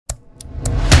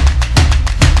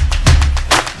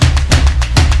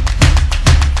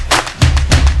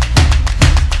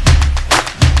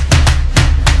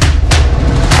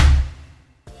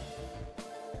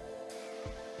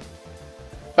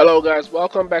Hello guys,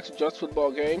 welcome back to Just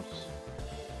Football Games.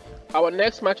 Our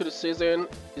next match of the season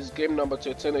is game number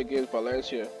 13 against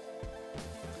Valencia.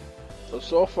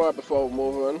 So far, before we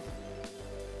move on,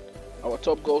 our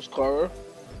top goal scorer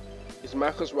is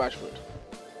Marcus Rashford.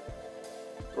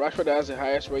 Rashford has the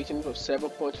highest rating of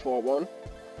 7.41,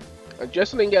 and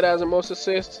Jesse Lingard has the most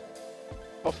assists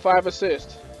of 5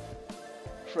 assists.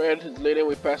 Fred is leading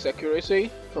with pass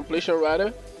accuracy, completion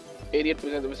rather,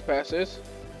 88% of his passes.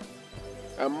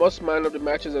 And most man of the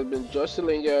matches has been Jesse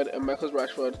Lingard and Marcus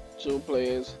Rashford, two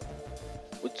players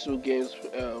with 2 games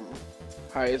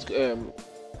highest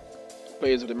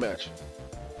players of the match.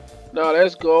 Now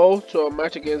let's go to our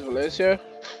match against Valencia.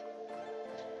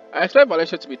 I expect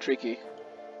Valencia to be tricky.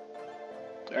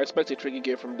 I expect a tricky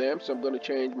game from them, so I'm going to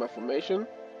change my formation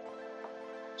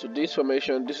to this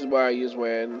formation. This is what I use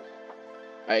when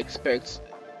I expect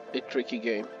a tricky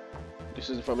game. This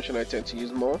is the formation I tend to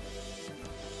use more,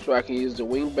 so I can use the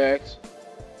wing backs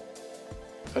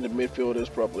and the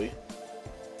midfielders properly.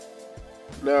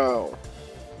 Now,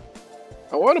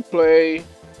 I want to play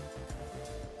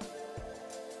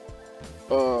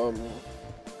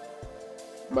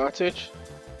Matic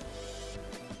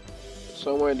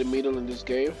somewhere in the middle in this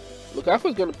game.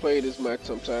 Lukaku's going to play this match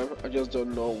sometime. I just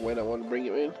don't know when I want to bring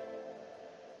him in.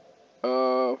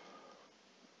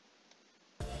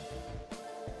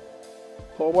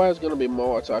 Pogba is going to be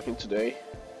more attacking today,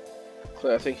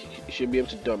 so I think he should be able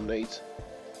to dominate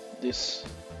this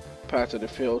part of the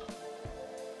field.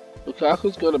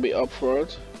 Lukaku's going to be up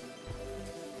front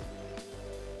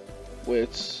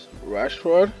with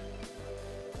Rashford,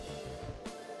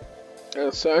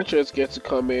 and Sanchez gets to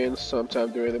come in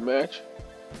sometime during the match,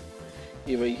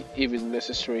 even if it's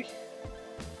necessary.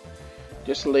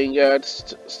 Just Lingard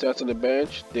starts on the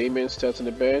bench, Damien starts on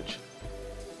the bench,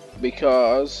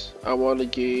 because I want to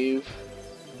give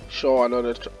Shaw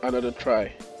another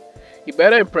try. He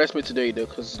better impress me today though,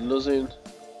 because I'm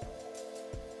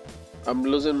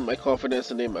losing my confidence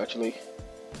in him actually.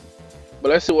 But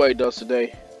let's see what he does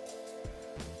today.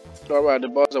 Alright, the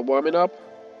balls are warming up.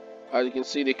 As you can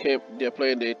see, they're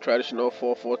playing the traditional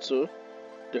 4-4-2,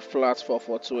 the flat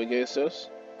 4-4-2 against us.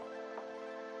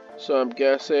 So I'm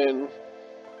guessing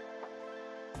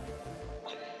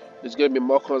it's going to be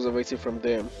more conservative from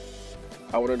them.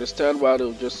 I would understand why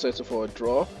they'll just settle for a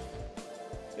draw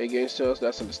against us.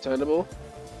 That's understandable.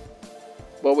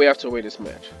 But we have to win this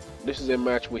match. This is a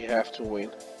match we have to win.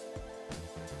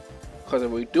 Because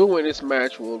if we do win this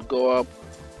match, we'll go up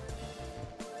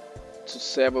to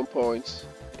 7 points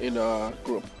in our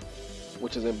group,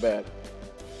 which isn't bad.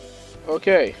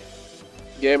 Okay,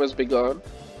 game has begun.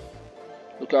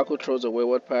 Lukaku throws a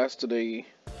wayward pass to the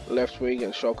left wing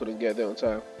and Shaw couldn't get there on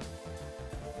time.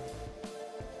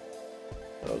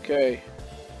 Okay.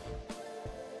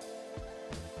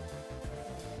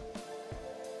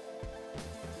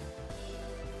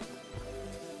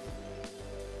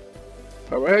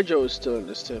 Parejo is still in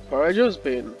this team.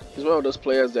 He's one of those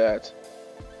players that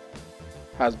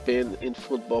has been in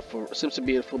football seems to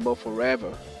be in football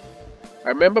forever. I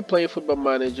remember playing Football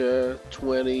Manager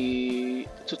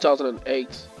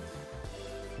 2008,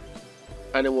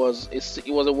 and it was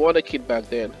a wonder kid back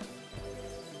then.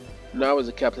 Now he's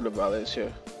the captain of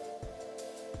Valencia.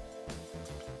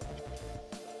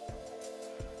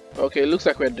 Okay, looks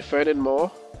like we're defending more.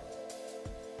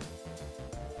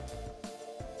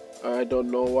 I don't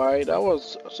know why. That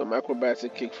was some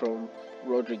acrobatic kick from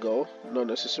Rodrigo. Not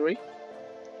necessary.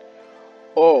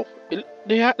 Oh, they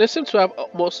seem to have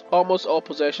almost all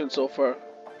possession so far.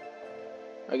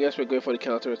 I guess we're going for the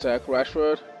counter attack.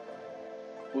 Rashford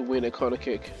will win a corner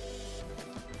kick.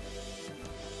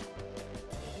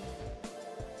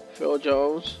 Phil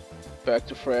Jones back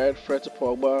to Fred. Fred to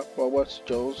Pogba. Pogba to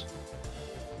Jones.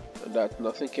 And that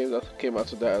nothing came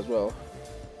out of that as well.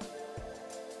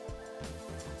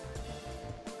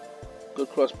 Good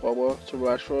cross. Pogba to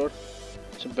Rashford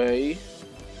to Bay.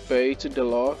 Bay to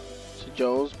Delors. To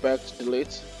Jones, back to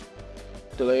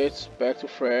Delete, back to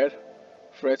Fred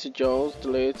to Jones,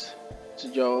 Delete to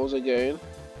Jones again.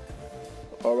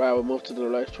 Alright, we move to the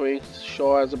left wing.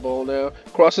 Shaw has the ball now,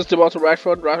 crosses the ball to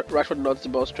Rashford. Rashford nods the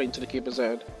ball straight into the keeper's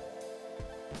hand.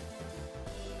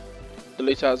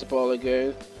 Delete has the ball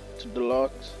again to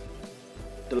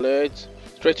Delete,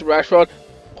 straight to Rashford.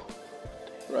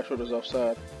 Rashford is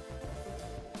offside.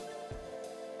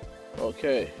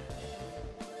 Okay.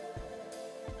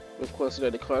 We've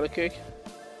considered the corner kick.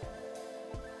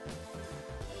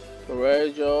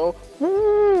 Parejo.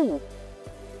 Woo!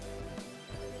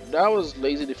 That was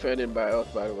lazy defending by us,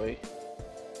 by the way.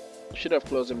 Should have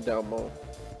closed him down more.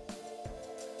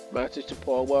 Matic to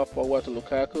Pogba. Pogba to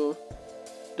Lukaku.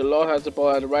 Delors has the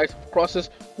ball at the right. Crosses.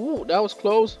 Ooh, that was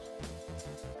close.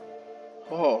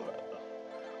 Oh,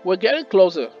 we're getting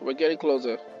closer. We're getting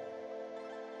closer.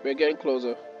 We're getting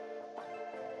closer.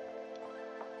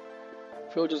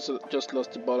 Phil just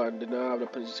lost the ball and did not have the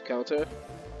position to counter.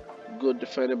 Good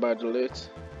defending by the late.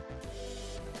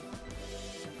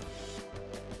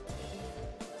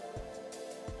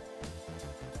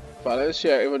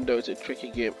 Valencia, even though it's a tricky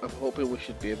game, I'm hoping we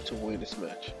should be able to win this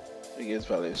match against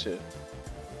Valencia.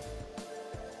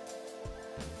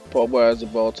 Pogba has the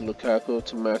ball to Lukaku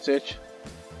to Matic.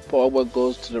 Pogba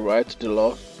goes to the right to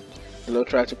Delort. Delort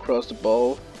tries to cross the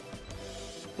ball,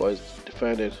 but it's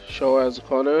defended. Shaw has the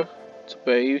corner to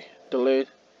Bay. Delayed.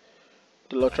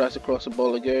 Delort tries to cross the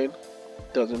ball again.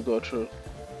 Doesn't go through.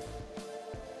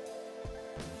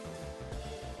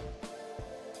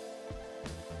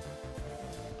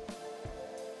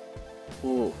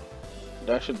 Ooh,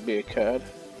 that should be a card.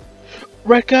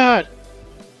 Red card!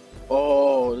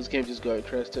 Oh, this game just got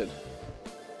interested.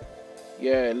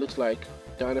 Yeah, it looks like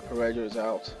Dana Pereira is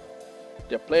out.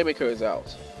 Their playmaker is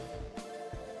out.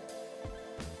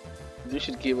 This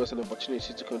should give us an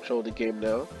opportunity to control the game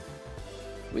now.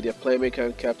 With their playmaker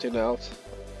and captain out,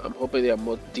 I'm hoping they are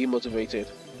more demotivated.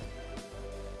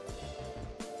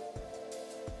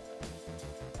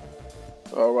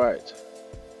 Alright.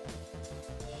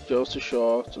 Jones to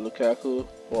Shaw, to Lukaku,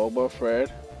 Pogba, Fred,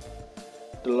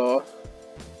 Delort.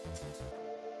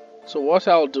 So what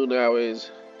I'll do now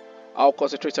is I'll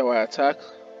concentrate our attack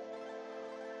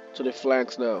to the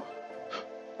flanks now,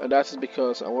 and that is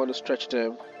because I want to stretch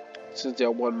them since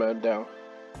they're one man down.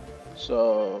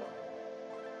 So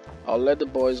I'll let the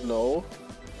boys know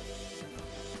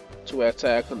to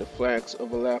attack on the flanks,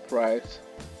 overlap right,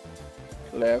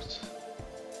 left.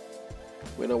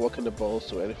 We're not working the balls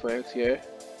to any flanks here.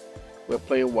 We're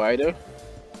playing wider.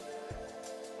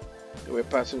 We're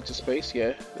passing to space,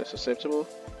 yeah, that's acceptable.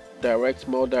 Direct,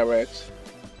 more direct.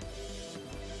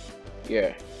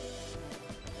 Yeah.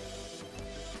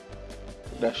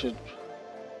 That should...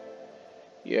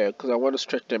 Yeah, because I want to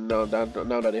stretch them now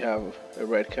that they have a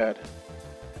red card.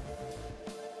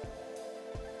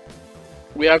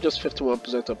 We have just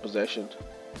 51% of possession.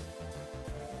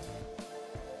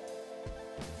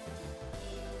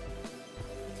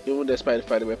 Even despite the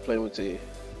fact that we're playing with a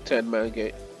 10-man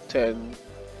game,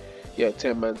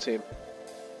 10-man team.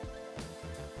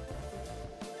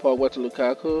 Pogba to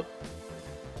Lukaku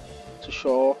to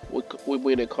Shaw. We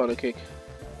win a corner kick.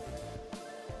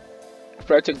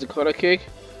 Fred takes the corner kick,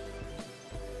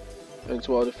 and it's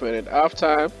well defended. Half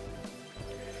time,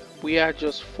 we had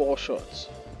just 4 shots,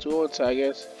 2 on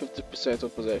target, 50%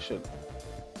 of possession.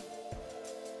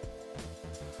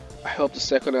 I hope the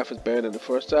second half is better than the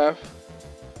first half.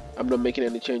 I'm not making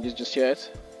any changes just yet.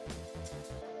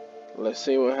 Let's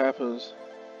see what happens.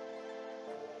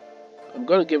 I'm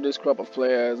gonna give this crop of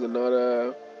players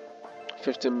another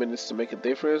 15 minutes to make a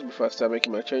difference before I start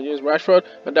making my changes. Rashford,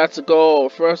 and that's a goal.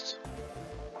 First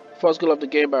goal of the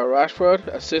game by Rashford.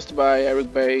 Assist by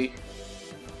Eric Bay.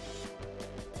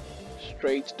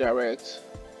 Straight, direct.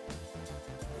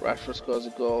 Rashford scores a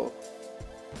goal.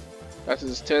 That's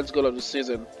his 10th goal of the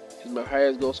season. He's my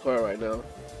highest goal scorer right now.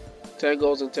 10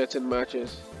 goals in 13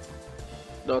 matches.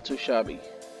 Not too shabby.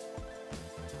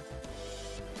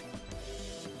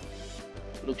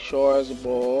 Luke Shaw has the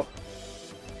ball.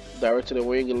 Direct to the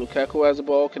wing, and Lukaku has the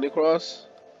ball. Can he cross?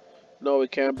 No, we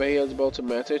can't, but he has the ball to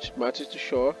Matic. Matic to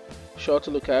Shaw. Shaw to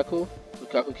Lukaku.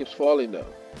 Lukaku keeps falling now.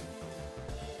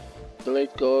 The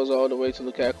late goes all the way to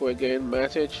Lukaku again.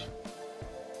 Matic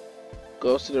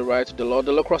goes to the right to Delort.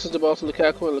 Delort crosses the ball to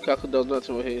Lukaku, and Lukaku does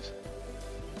nothing with it.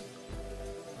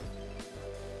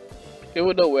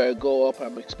 Even though we're a goal up,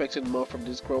 I'm expecting more from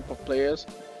this group of players.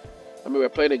 I mean, we're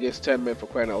playing against 10 men, for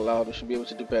crying out loud. We should be able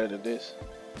to do better than this.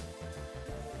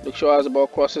 Luke Shaw has the ball,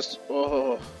 crosses.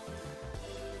 Oh.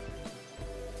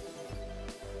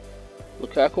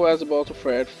 Lukaku has the ball to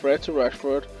Fred. Fred to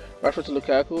Rashford. Rashford to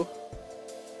Lukaku.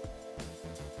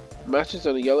 Matches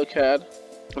on a yellow card.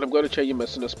 And I'm going to change him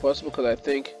as soon as possible because I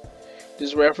think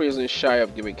this referee isn't shy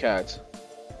of giving cards.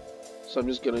 So I'm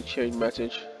just going to change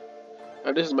Matic.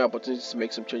 And this is my opportunity to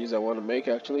make some changes I want to make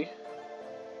actually.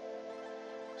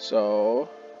 So,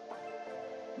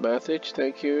 Matic,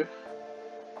 thank you.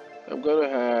 I'm gonna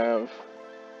have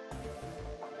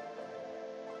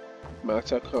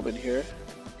Mata come in here.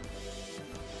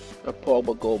 And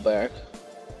Pogba go back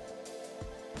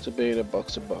to be in a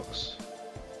box-to-box.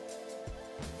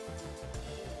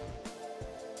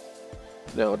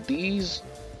 Now these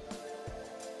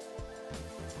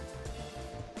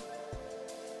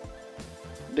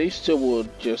two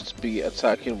would just be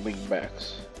attacking wing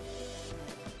backs.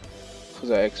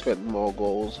 Because I expect more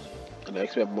goals and I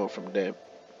expect more from them.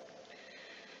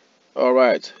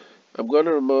 Alright, I'm going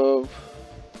to remove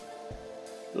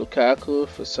Lukaku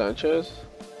for Sanchez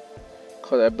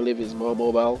because I believe he's more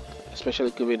mobile,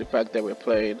 especially given the fact that we're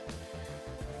playing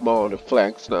more on the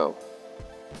flanks now.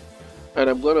 And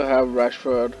I'm going to have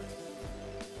Rashford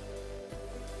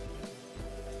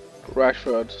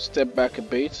step back a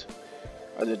bit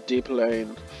as a deep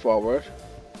lane forward.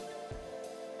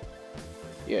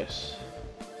 Yes.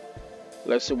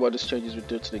 Let's see what these changes will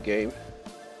do to the game.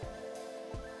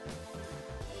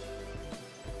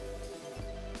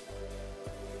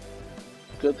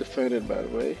 Good defending, by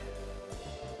the way.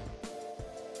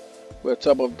 We're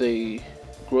top of the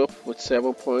group with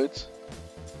 7 points.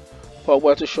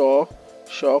 Pogba to Shaw.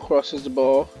 Shaw crosses the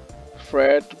ball.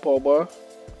 Fred to Pogba.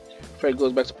 Fred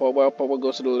goes back to Pogba. Pogba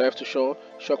goes to the left to Shaw.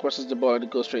 Shaw crosses the ball and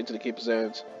it goes straight into the keeper's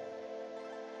hands.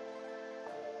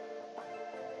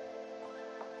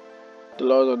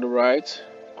 Delors on the right.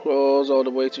 Cross all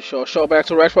the way to Shaw. Shaw back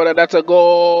to Rashford, and that's a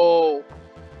goal!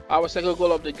 Our second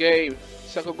goal of the game.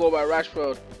 Second goal by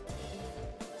Rashford.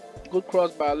 Good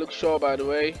cross by Luke Shaw, by the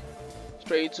way.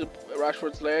 Straight into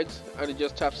Rashford's legs, and he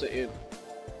just taps it in.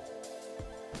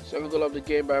 Second goal of the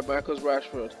game by Marcus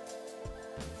Rashford.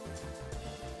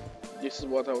 This is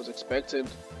what I was expecting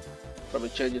from a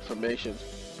change in formation.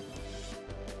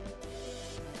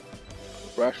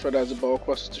 Rashford has the ball,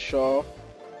 crosses to Shaw.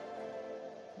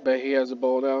 But he has the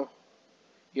ball now.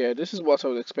 Yeah, this is what I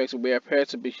was expecting. We appear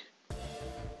to be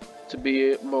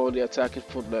more on the attacking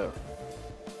foot now.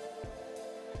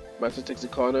 Martin takes the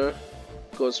corner,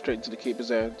 goes straight into the keeper's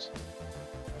hands.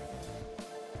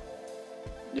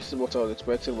 This is what I was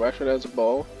expecting. Rashford has the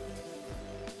ball.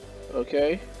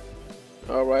 Okay.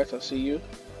 Alright, I see you.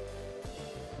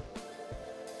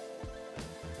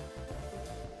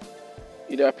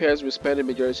 It appears we spend the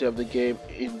majority of the game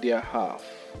in their half,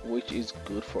 which is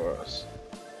good for us.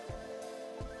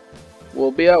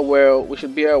 We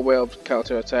should be aware of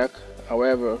counter attack.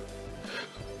 However,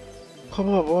 come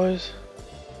on, boys.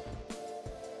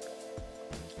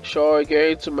 Shaw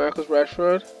again to Marcus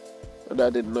Rashford, and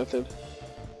that did nothing.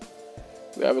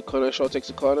 We have a corner. Shaw takes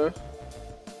the corner.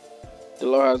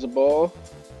 Delors has the ball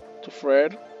to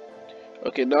Fred.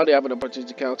 Okay, now they have an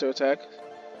opportunity to counter attack,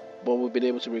 but we've been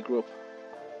able to regroup.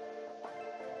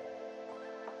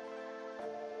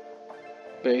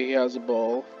 But he has the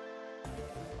ball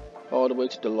all the way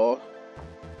to Delors.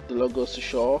 Delors goes to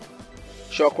Shaw.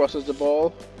 Shaw crosses the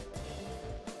ball,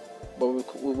 but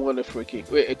we won a free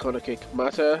kick. Wait, a corner kick.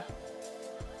 Mata.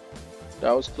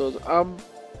 That was close.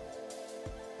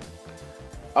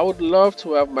 I would love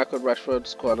to have Michael Rashford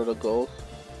score another goal.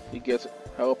 I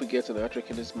hope he gets an hat-trick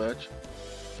in this match.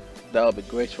 That would be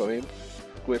great for him.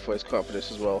 Great for his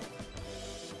confidence as well.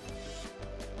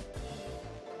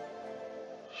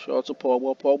 Shaw to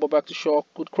Pogba. Pogba back to Shaw.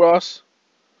 Good cross.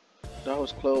 That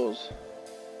was close.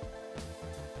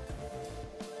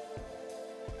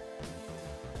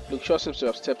 Luke Shaw seems to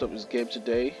have stepped up his game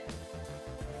today.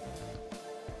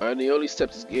 And he only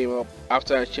stepped his game up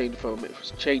after I changed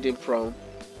him from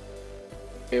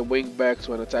a wing back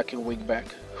to an attacking wing back.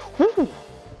 Whew.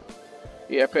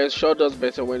 Yeah, Shaw does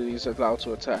better when he's allowed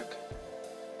to attack.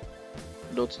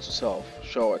 Note to self,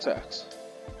 Shaw attacks.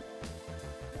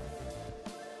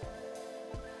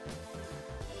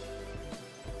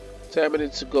 Ten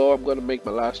minutes to go. I'm going to make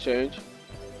my last change.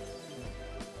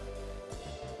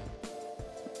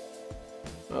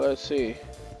 Now let's see.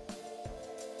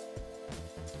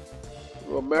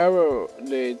 Romero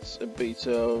needs a bit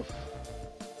of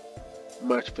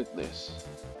match fitness.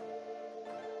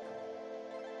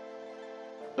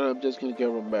 And I'm just going to get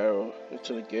Romero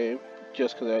into the game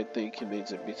just because I think he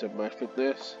needs a bit of match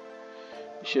fitness.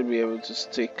 He should be able to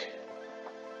stick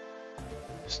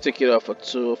it up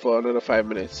for another 5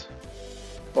 minutes.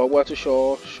 Pogba to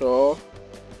Shaw. Shaw.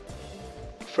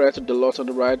 Fred to Delors on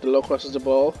the right. Delors crosses the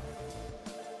ball.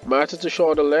 Martin to Shaw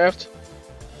on the left.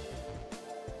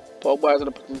 Pogba has an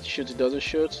opportunity to shoot. He doesn't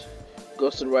shoot.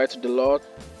 Goes to the right to Delors.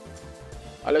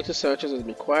 Alexis Sanchez has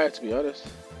been quiet, to be honest.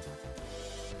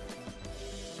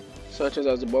 Sanchez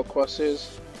has the ball,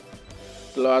 crosses.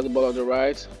 Delors has the ball on the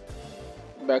right.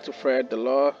 Back to Fred.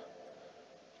 Delors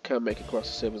can't make it cross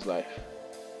to save his life.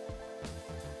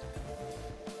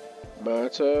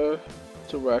 Mata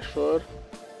to Rashford.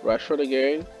 Rashford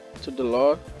again to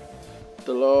Delors.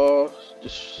 Delors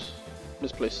just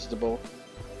misplaces the ball.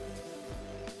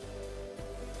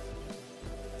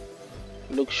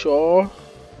 Luke Shaw.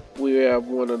 We have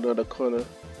won another corner.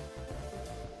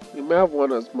 We may have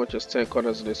won as much as 10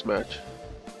 corners in this match.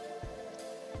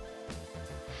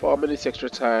 4 minutes extra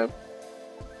time.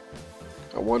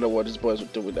 I wonder what these boys will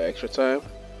do with the extra time.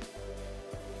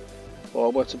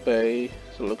 Pogba to Bay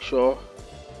to Luke Shaw.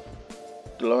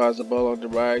 Delo has the ball on the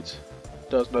right,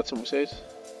 does nothing with it.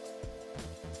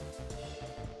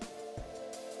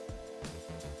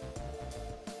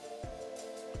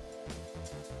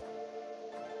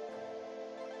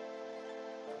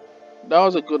 That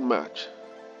was a good match.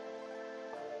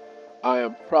 I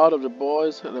am proud of the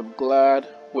boys and I'm glad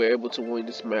we're able to win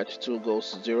this match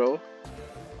 2-0.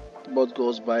 Both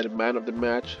goals by the man of the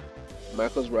match,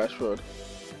 Marcus Rashford.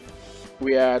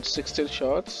 We had 16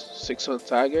 shots, 6 on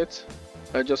target,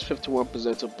 and just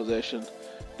 51% of possession,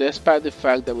 despite the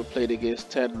fact that we played against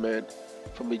 10 men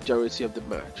for majority of the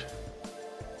match.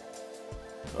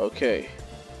 Okay,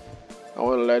 I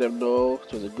want to let them know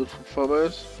it was a good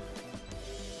performance.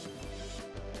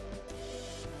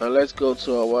 And let's go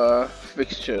to our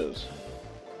fixtures.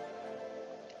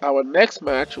 Our next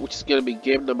match, which is going to be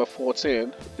game number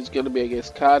 14, is going to be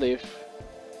against Cardiff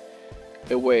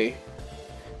away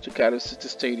to Cardiff City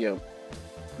Stadium.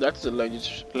 That's the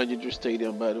legendary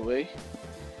stadium, by the way.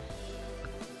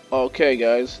 Okay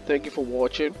guys, thank you for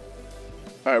watching.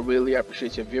 I really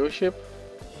appreciate your viewership.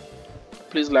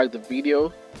 Please like the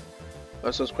video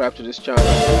and subscribe to this channel.